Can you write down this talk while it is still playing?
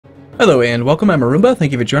Hello and welcome, I'm Arumba.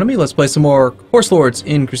 Thank you for joining me. Let's play some more Horse Lords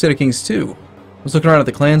in Crusader Kings 2. I was looking around at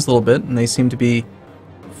the clans a little bit, and they seem to be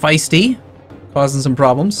feisty, causing some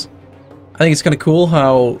problems. I think it's kind of cool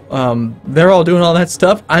how they're all doing all that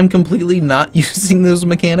stuff. I'm completely not using those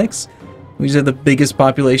mechanics. We just have the biggest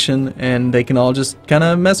population, and they can all just kind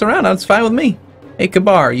of mess around. It's fine with me. Hey,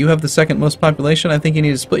 Kabar, you have the second most population. I think you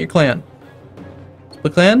need to split your clan.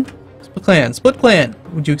 Split clan? Split clan. Split clan.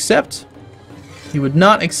 Would you accept? He would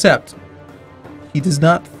not accept. He does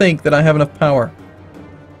not think that I have enough power.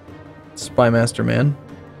 Spymaster man.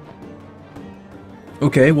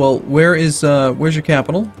 Okay, well, where's your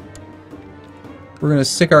capital? We're gonna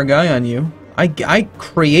stick our guy on you. I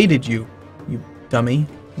created you, you dummy.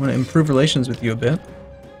 I want to improve relations with you a bit.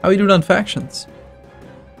 How are you doing on factions?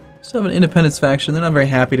 Still have an independence faction. They're not very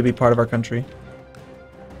happy to be part of our country.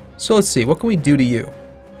 So let's see. What can we do to you?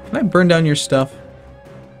 Can I burn down your stuff?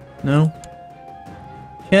 No.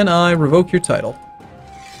 Can I revoke your title?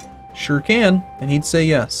 Sure can, and he'd say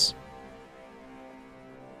yes.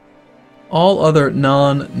 All other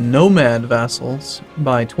non-nomad vassals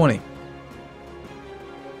by 20.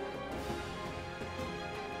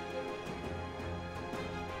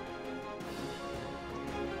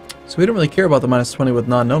 So we don't really care about the minus 20 with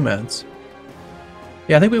non-nomads.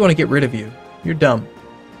 Yeah, I think we want to get rid of you. You're dumb.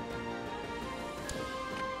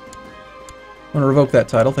 I want to revoke that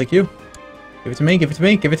title, thank you. Give it to me, give it to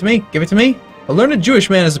me, give it to me, give it to me! A learned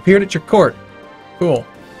Jewish man has appeared at your court. Cool.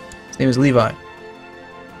 His name is Levi.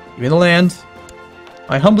 Give me the land.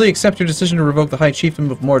 I humbly accept your decision to revoke the High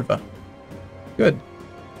Chiefdom of Mordva. Good.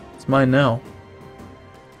 It's mine now.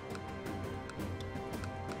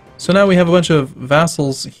 So now we have a bunch of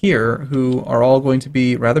vassals here who are all going to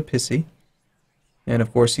be rather pissy. And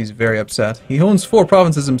of course he's very upset. He owns 4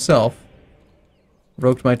 provinces himself.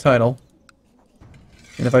 Revoked my title.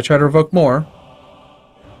 And if I try to revoke more...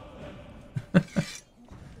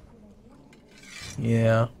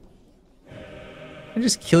 yeah. Can I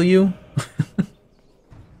just kill you?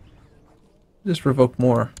 Just revoke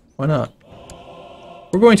more. Why not?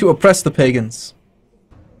 We're going to oppress the pagans.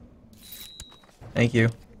 Thank you.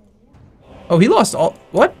 Oh, he lost all...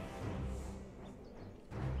 What?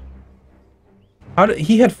 How did...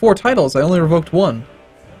 He had 4 titles. I only revoked 1.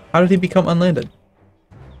 How did he become unlanded?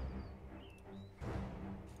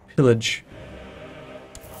 Pillage.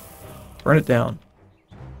 Burn it down.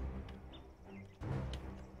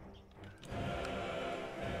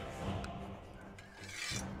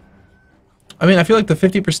 I mean, I feel like the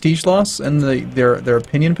 50 prestige loss and their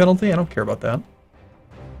opinion penalty, I don't care about that.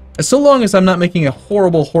 So long as I'm not making a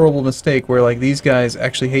horrible, horrible mistake where like these guys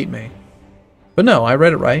actually hate me. But no, I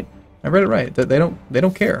read it right. I read it right. They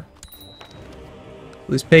don't care.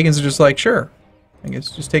 These pagans are just like, sure, I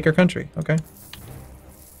guess just take our country. Okay.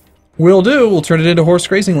 Will do. We'll turn it into horse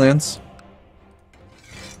grazing lands.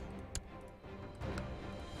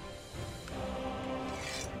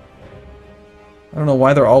 I don't know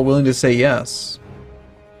why they're all willing to say yes.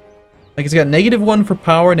 Like, it's got -1 for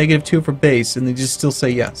power, -2 for base, and they just still say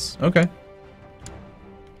yes. Okay.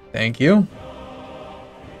 Thank you.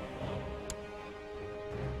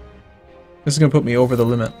 This is going to put me over the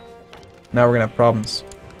limit. Now we're going to have problems.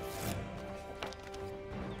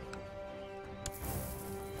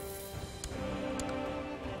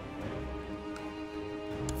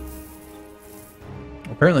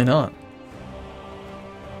 Apparently not.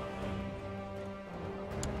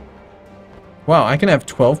 Wow, I can have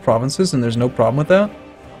 12 provinces and there's no problem with that?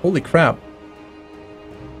 Holy crap.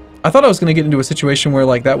 I thought I was going to get into a situation where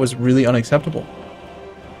like that was really unacceptable.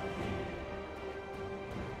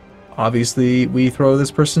 Obviously, we throw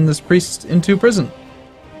this priest into prison.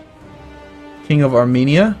 King of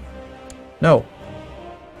Armenia? No.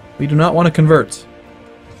 We do not want to convert.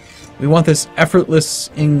 We want this effortless,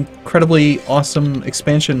 incredibly awesome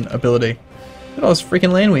expansion ability. Look at all this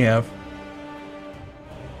freaking land we have.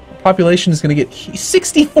 Population is going to get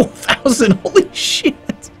 64,000. Holy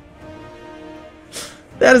shit.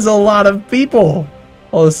 That is a lot of people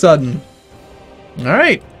all of a sudden.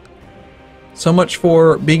 Alright. So much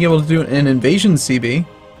for being able to do an invasion CB.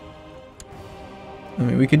 I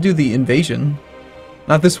mean, we could do the invasion.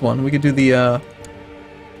 Not this one. We could do the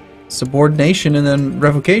subordination and then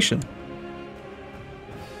revocation.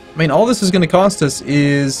 I mean, all this is going to cost us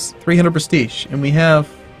is 300 prestige, and we have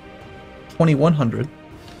 2,100.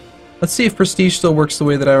 Let's see if prestige still works the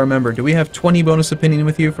way that I remember. Do we have 20 bonus opinion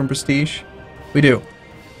with you from prestige? We do.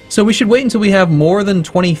 So we should wait until we have more than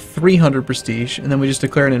 2,300 prestige, and then we just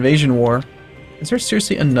declare an invasion war. Is there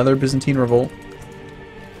seriously another Byzantine revolt?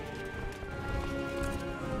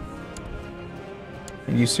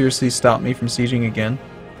 Can you seriously stop me from sieging again?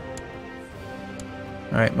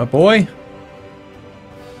 Alright, my boy.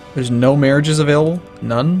 There's no marriages available?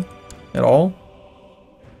 None? At all?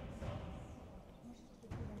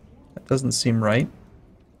 That doesn't seem right.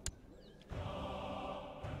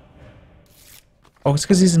 Oh, it's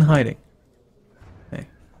because he's in hiding. Hey.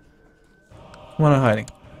 Come on, out hiding.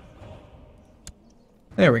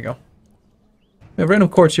 There we go. We have random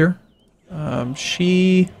courtier.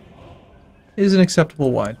 She is an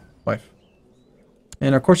acceptable wife.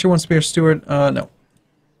 And our courtier wants to be our steward. No.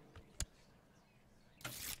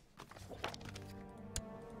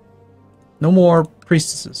 No more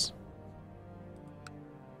priestesses.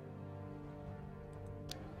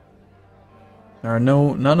 There are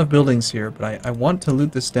none of buildings here, but I want to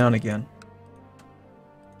loot this down again.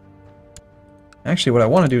 Actually, what I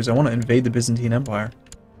want to do is I want to invade the Byzantine Empire.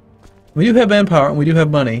 We do have manpower and we do have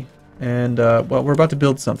money, and well, we're about to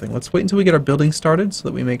build something. Let's wait until we get our building started so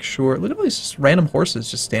that we make sure. Literally, it's just random horses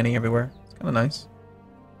just standing everywhere. It's kind of nice.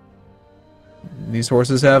 These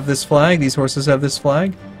horses have this flag. These horses have this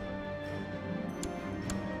flag.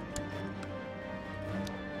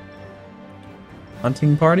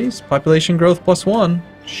 Hunting parties, population growth +1,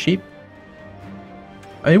 sheep.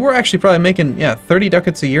 I mean, we're actually probably making, yeah, 30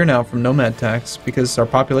 ducats a year now from nomad tax because our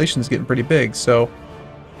population is getting pretty big. So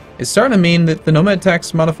it's starting to mean that the nomad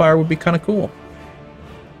tax modifier would be kind of cool.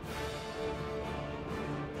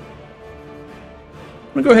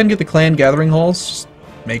 I'm gonna go ahead and get the clan gathering halls. Just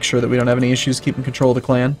make sure that we don't have any issues keeping control of the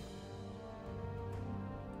clan.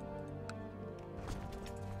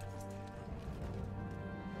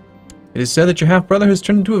 It is said that your half-brother has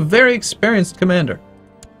turned into a very experienced commander.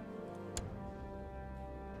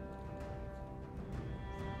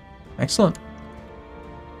 Excellent.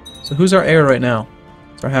 So who's our heir right now?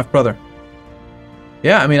 It's our half-brother.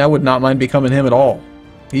 Yeah, I mean, I would not mind becoming him at all.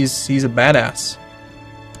 He's a badass.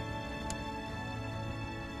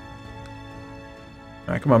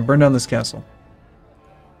 Alright, come on, burn down this castle.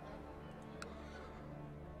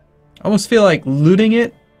 I almost feel like looting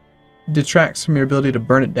it detracts from your ability to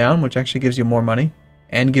burn it down, which actually gives you more money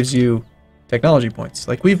and gives you technology points.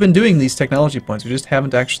 Like, we've been doing these technology points, we just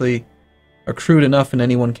haven't actually accrued enough in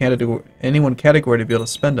any one category to be able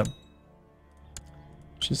to spend them,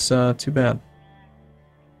 which is too bad.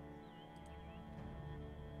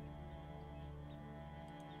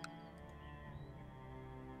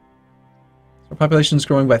 Our population is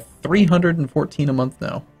growing by 314 a month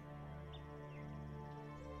now.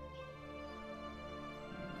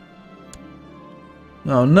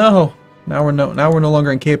 Oh no! Now we're no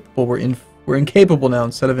longer incapable. We're incapable now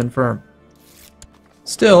instead of infirm.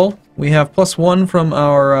 Still, we have +1 from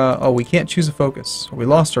our. Oh, we can't choose a focus. We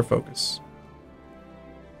lost our focus.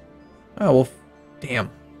 Oh well, damn.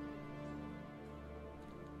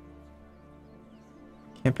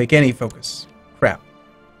 Can't pick any focus. Crap.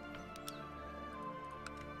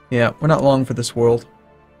 Yeah, we're not long for this world.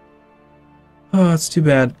 Oh, that's too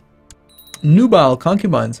bad. Nubile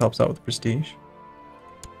concubines helps out with prestige.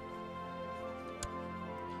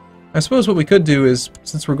 I suppose what we could do is,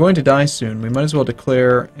 since we're going to die soon, we might as well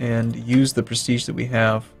declare and use the prestige that we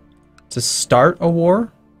have to start a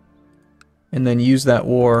war, and then use that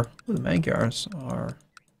war. The Magyars are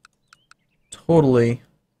totally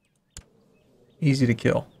easy to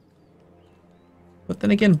kill. But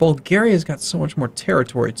then again, Bulgaria's got so much more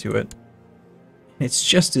territory to it. It's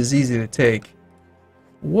just as easy to take.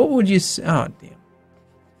 What would you say? Oh, damn.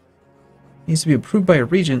 Needs to be approved by a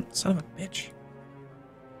regent. Son of a bitch.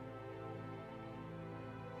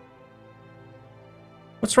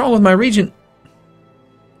 What's wrong with my regent?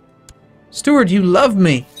 Steward, you love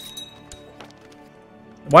me.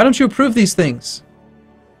 Why don't you approve these things?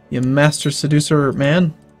 You master seducer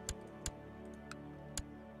man.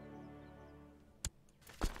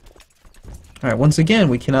 Alright, once again,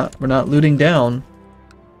 we're not looting down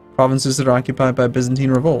provinces that are occupied by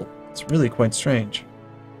Byzantine revolt. It's really quite strange.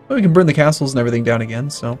 But we can burn the castles and everything down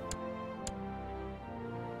again, so.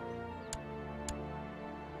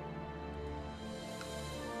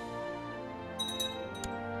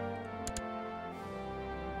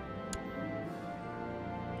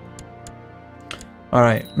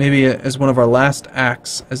 Alright, maybe as one of our last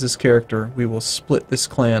acts as this character, we will split this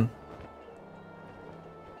clan.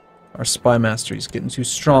 Our spy master, he's getting too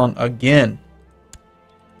strong again.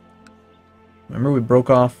 Remember we broke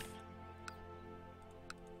off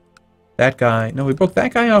that guy. No, we broke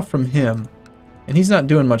that guy off from him. And he's not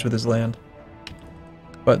doing much with his land.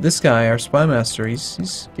 But this guy, our spy master,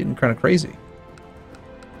 he's getting kind of crazy.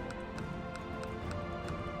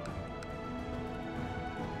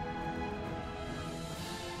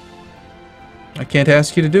 I can't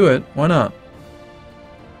ask you to do it. Why not?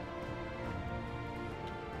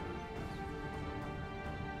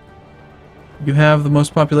 You have the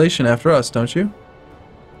most population after us, don't you?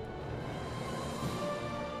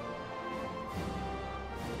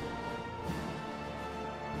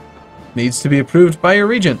 Needs to be approved by your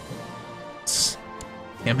regent.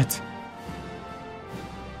 Damn it.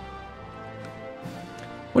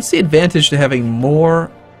 What's the advantage to having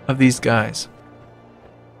more of these guys?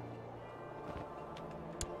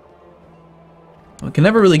 We can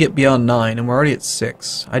never really get beyond 9, and we're already at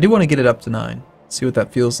 6. I do want to get it up to 9. See what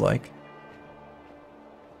that feels like.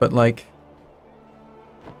 But, like,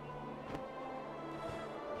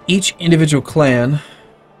 each individual clan,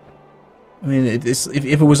 I mean, if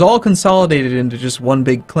it was all consolidated into just one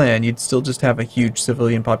big clan, you'd still just have a huge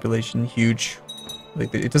civilian population, huge.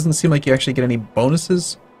 Like, it doesn't seem like you actually get any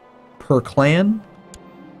bonuses per clan.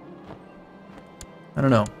 I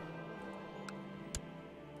don't know.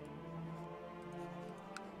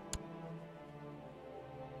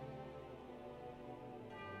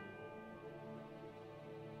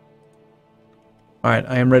 Alright,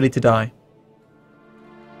 I am ready to die.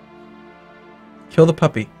 Kill the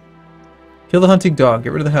puppy. Kill the hunting dog.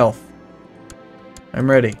 Get rid of the health. I'm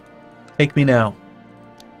ready. Take me now.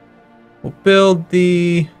 We'll build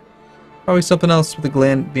the... probably something else with the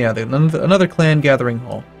clan... yeah, another clan gathering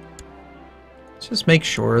hall. Let's just make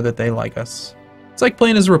sure that they like us. It's like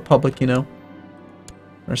playing as a republic, you know?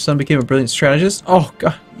 Our son became a brilliant strategist. Oh,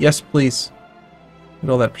 God. Yes, please. Look at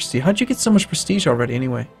all that prestige. How'd you get so much prestige already,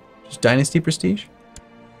 anyway? Just dynasty prestige?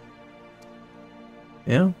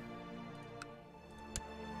 Yeah.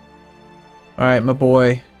 Alright, my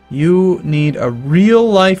boy. You need a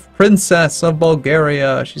real-life princess of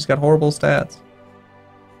Bulgaria. She's got horrible stats.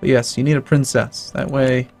 But yes, you need a princess. That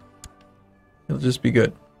way, it'll just be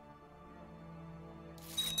good.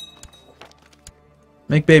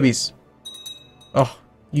 Make babies. Oh,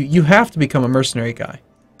 you have to become a mercenary guy.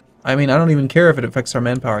 I mean, I don't even care if it affects our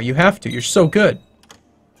manpower. You have to. You're so good.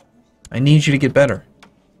 I need you to get better.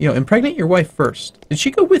 You know, impregnate your wife first. Did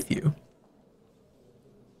she go with you?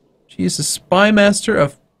 She is the spy master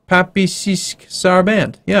of Papisisk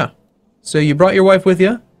Sarband. Yeah. So you brought your wife with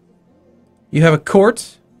you. You have a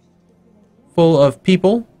court full of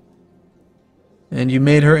people. And you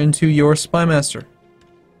made her into your spy master.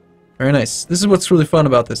 Very nice. This is what's really fun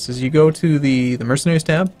about this, is you go to the mercenaries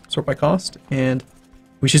tab, sort by cost, and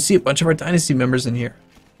we should see a bunch of our dynasty members in here.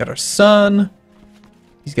 Got our son.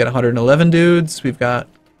 He's got 111 dudes. We've got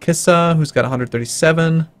Kissa, who's got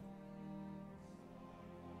 137.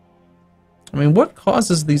 I mean, what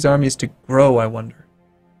causes these armies to grow, I wonder?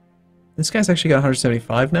 This guy's actually got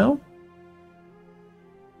 175 now.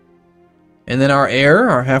 And then our heir,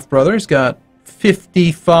 our half-brother, has got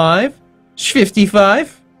 55.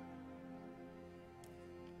 55.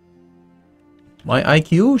 My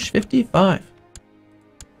IQ is 55.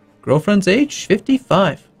 Girlfriend's age,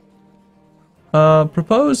 55.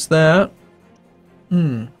 Propose that...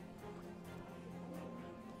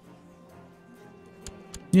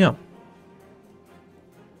 Yeah.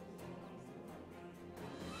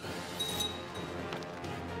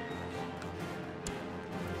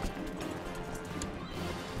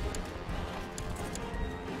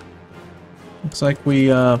 Looks like we,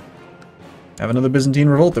 have another Byzantine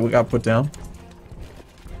revolt that we got put down.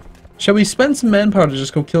 Shall we spend some manpower to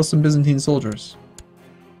just go kill some Byzantine soldiers?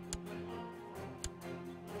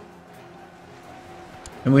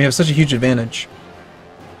 And we have such a huge advantage.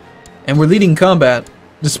 And we're leading combat,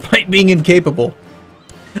 despite being incapable.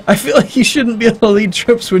 I feel like you shouldn't be able to lead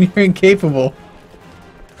troops when you're incapable.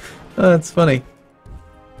 Oh, that's funny.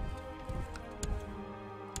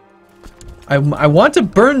 I want to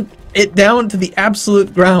burn it down to the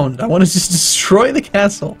absolute ground. I want to just destroy the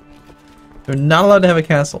castle. They're not allowed to have a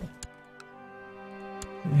castle.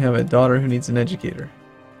 We have a daughter who needs an educator.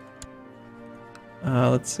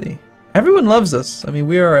 Let's see. Everyone loves us. I mean,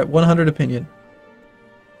 we are at 100 opinion.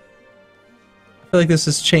 I feel like this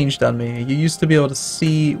has changed on me. You used to be able to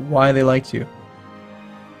see why they liked you.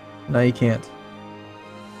 Now you can't.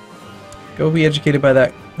 Go be educated by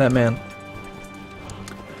that man.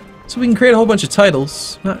 So we can create a whole bunch of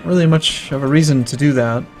titles. Not really much of a reason to do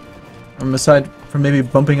that. Aside from maybe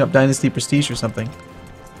bumping up Dynasty Prestige or something.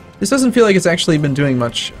 This doesn't feel like it's actually been doing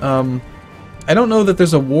much. I don't know that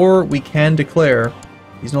there's a war we can declare.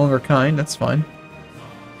 He's no longer kind, that's fine.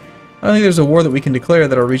 I don't think there's a war that we can declare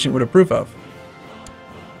that our regent would approve of.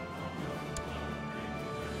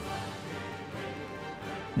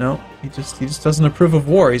 No, he just doesn't approve of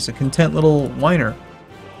war. He's a content little whiner.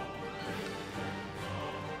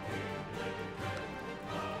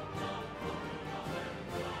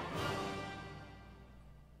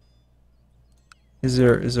 Is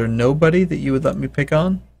there nobody that you would let me pick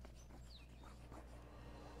on?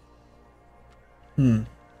 No,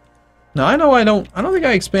 I know I don't think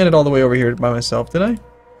I expanded all the way over here by myself, did I?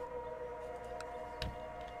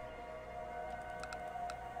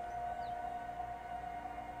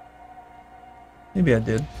 Maybe I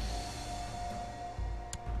did.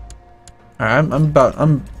 Alright,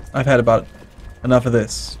 I've had about enough of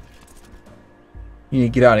this. You need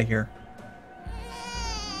to get out of here.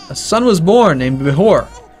 A son was born named Behor.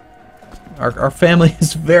 Our family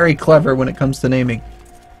is very clever when it comes to naming.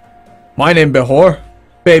 My name Behor.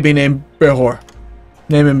 Baby named Behor.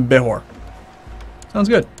 Name him Behor. Sounds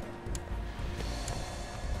good.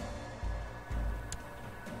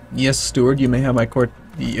 Yes, steward, you may have my court.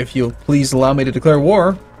 If you'll please allow me to declare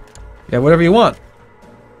war. Yeah, whatever you want.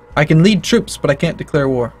 I can lead troops, but I can't declare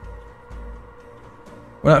war.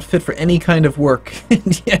 We're not fit for any kind of work,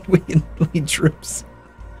 and yet we can lead troops.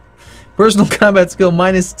 Personal combat skill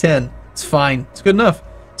 -10. It's fine. It's good enough.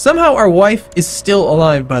 Somehow our wife is still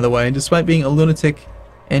alive, by the way, despite being a lunatic,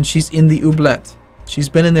 and she's in the oubliette. She's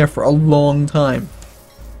been in there for a long time.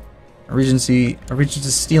 Our regent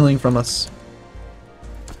is stealing from us.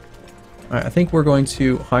 Alright, I think we're going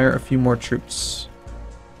to hire a few more troops.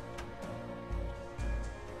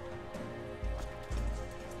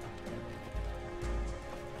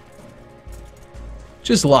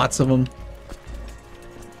 Just lots of them.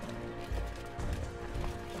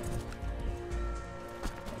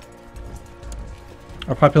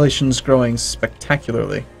 Our population's growing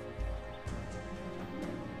spectacularly.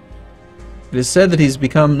 It is said that he's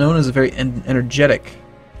become known as a very energetic.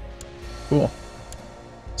 Cool.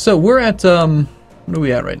 So we're at, what are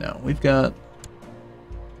we at right now? We've got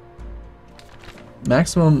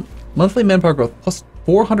maximum monthly manpower growth plus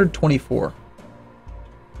 424.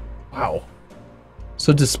 Wow.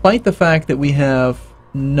 So despite the fact that we have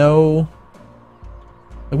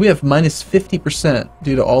we have minus 50%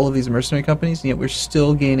 due to all of these mercenary companies, and yet we're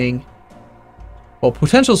still gaining, well,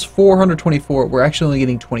 potential's 424, we're actually only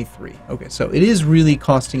getting 23. Okay, so it is really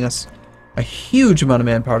costing us a huge amount of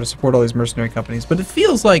manpower to support all these mercenary companies, but it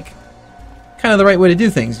feels like kind of the right way to do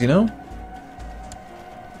things, you know?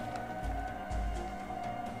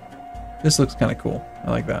 This looks kind of cool. I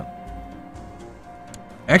like that.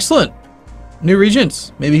 Excellent! New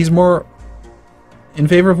regent. Maybe he's more in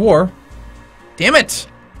favor of war. Damn it!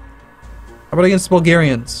 How about against the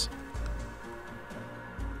Bulgarians?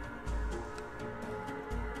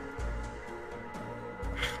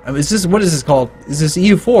 I mean, what is this called? Is this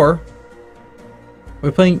EU4?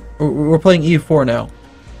 We're playing EU4 now.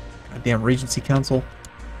 Goddamn Regency Council.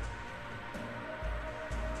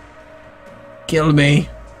 Kill me.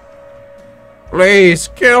 Please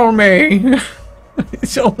kill me. I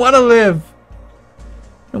don't want to live.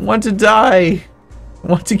 I want to die. I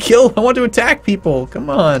want to kill. I want to attack people. Come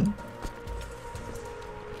on.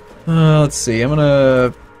 Let's see. I'm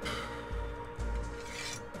gonna.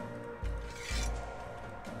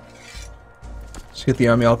 Just get the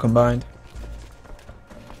army all combined.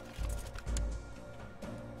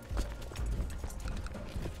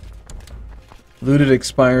 Looted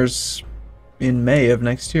expires in May of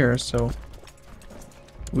next year, so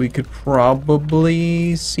we could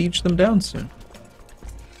probably siege them down soon.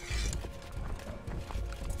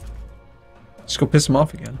 Just go piss them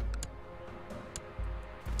off again.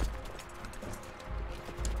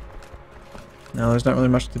 No, there's not really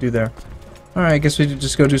much to do there. Alright, I guess we could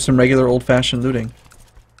just go do some regular old-fashioned looting.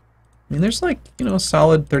 I mean, there's like, you know, a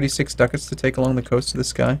solid 36 ducats to take along the coast of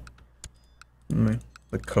this guy.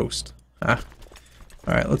 The coast. Ah.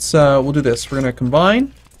 Alright, let's, we'll do this. We're gonna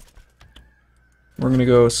combine. We're gonna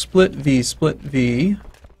go split V, split V.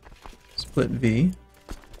 Split V.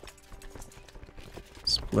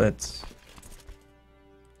 Split.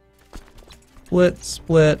 Split,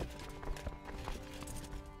 split.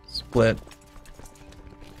 Split.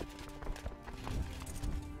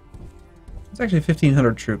 It's actually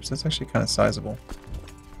 1,500 troops. That's actually kind of sizable.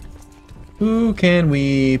 Who can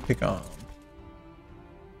we pick on?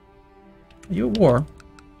 Are you at war?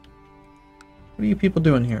 What are you people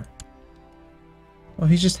doing here? Oh,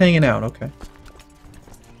 he's just hanging out. Okay.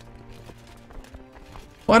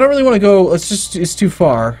 Well, I don't really want to go. It's too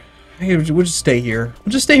far. We'll just stay here.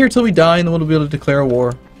 We'll just stay here till we die, and then we'll be able to declare a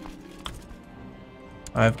war.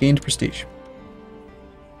 I've gained prestige.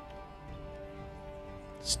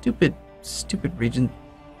 Stupid region.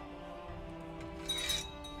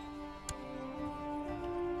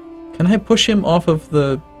 Can I push him off of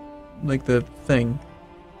the, like, the thing?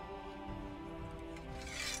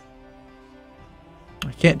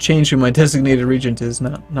 I can't change who my designated regent is,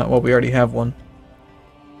 not while we already have one.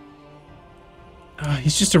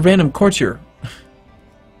 He's just a random courtier.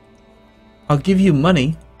 I'll give you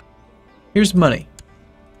money. Here's money.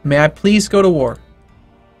 May I please go to war?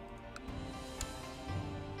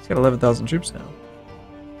 got 11,000 troops now.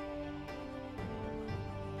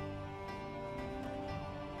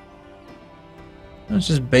 It's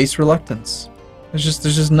just base reluctance. There's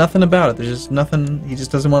just nothing about it. There's just nothing. He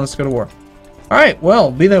just doesn't want us to go to war. All right,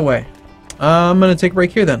 well, be that way. I'm gonna take a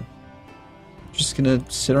break here then. Just gonna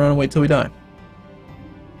sit around and wait till we die.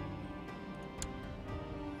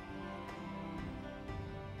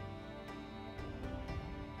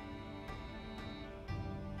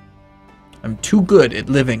 I'm too good at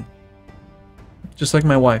living. Just like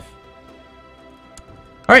my wife.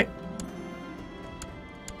 Alright.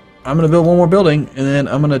 I'm gonna build one more building, and then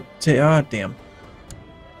I'm gonna take... Ah, damn.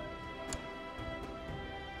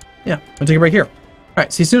 Yeah, I'm gonna take a break here.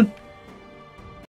 Alright, see you soon.